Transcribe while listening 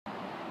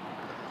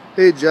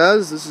Hey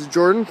Jazz, this is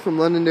Jordan from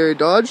Londonderry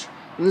Dodge,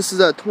 and this is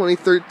that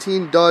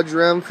 2013 Dodge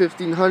Ram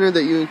 1500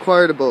 that you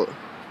inquired about.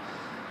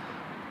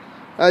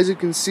 As you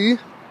can see,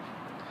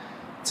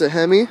 it's a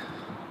Hemi.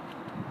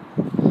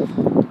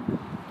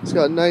 It's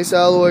got nice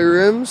alloy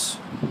rims.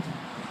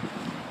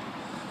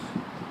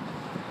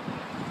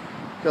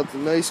 Got the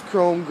nice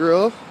chrome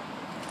grille,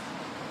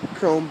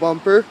 chrome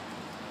bumper.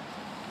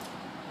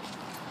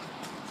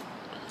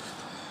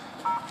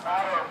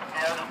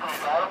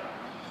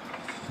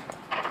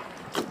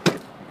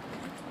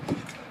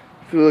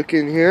 If you look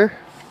in here,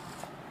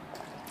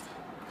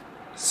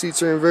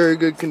 seats are in very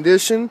good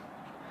condition.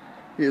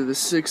 You have the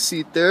 6th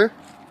seat there.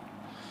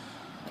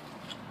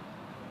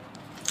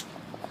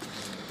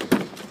 If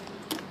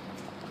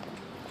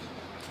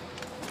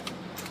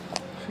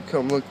you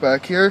come look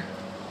back here,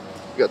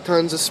 you got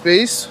tons of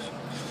space.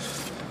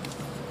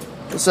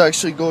 This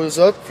actually goes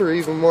up for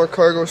even more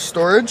cargo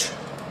storage.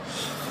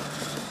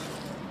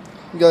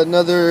 You got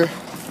another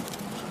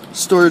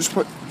storage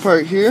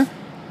part here.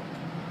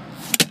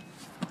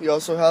 You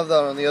also have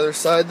that on the other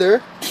side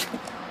there.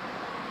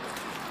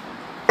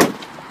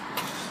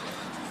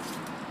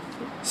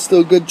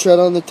 Still good tread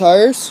on the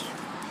tires.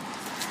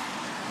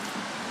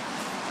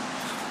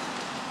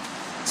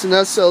 It's an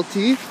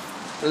SLT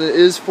and it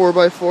is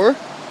 4x4.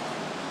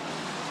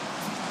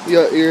 You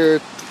got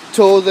your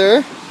toe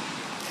there,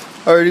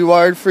 already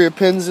wired for your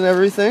pins and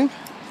everything.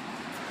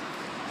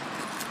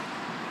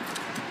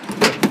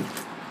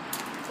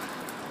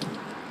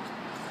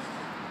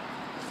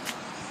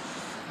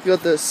 You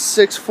got the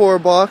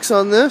 6.4 box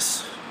on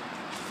this.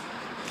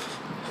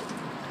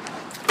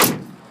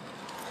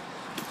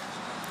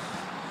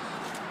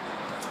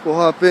 We'll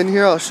hop in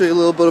here, I'll show you a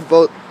little bit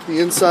about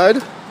the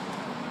inside.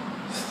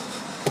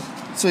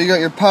 So you got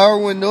your power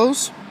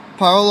windows,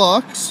 power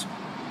locks,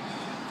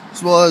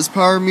 as well as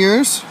power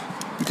mirrors.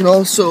 You can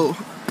also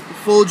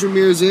fold your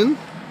mirrors in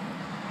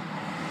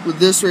with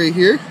this right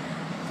here.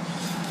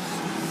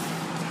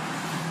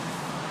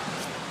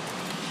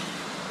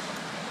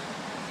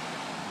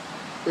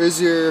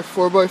 There's your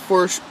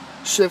 4x4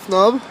 shift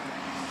knob.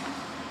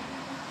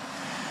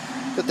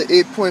 Got the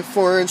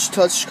 8.4-inch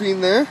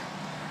touchscreen there.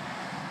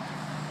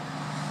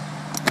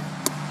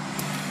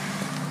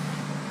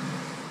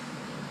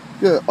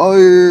 Got all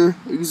your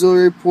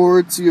auxiliary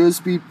ports,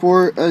 USB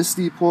port,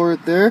 SD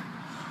port there.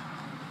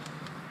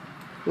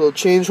 Little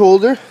change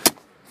holder.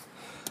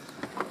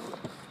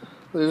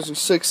 There's your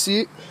 6th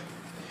seat.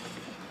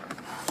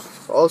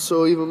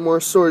 Also even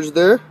more storage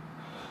there.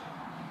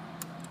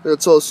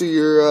 That's also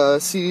your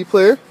CD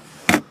player.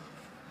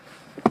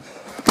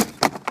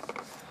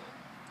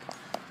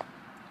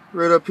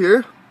 Right up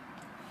here.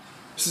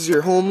 This is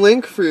your home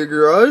link for your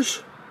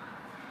garage.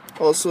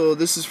 Also,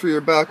 this is for your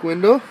back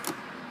window.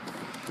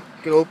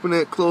 You can open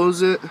it,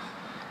 close it.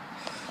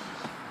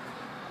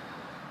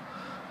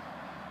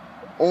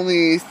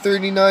 Only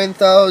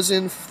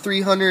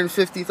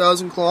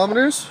 39,350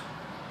 kilometers.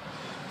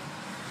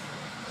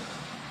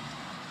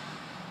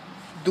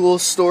 Dual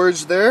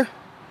storage there.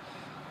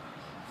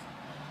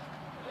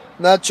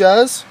 And that,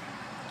 Jazz,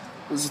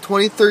 is a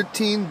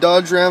 2013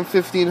 Dodge Ram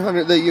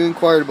 1500 that you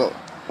inquired about.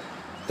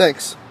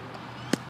 Thanks.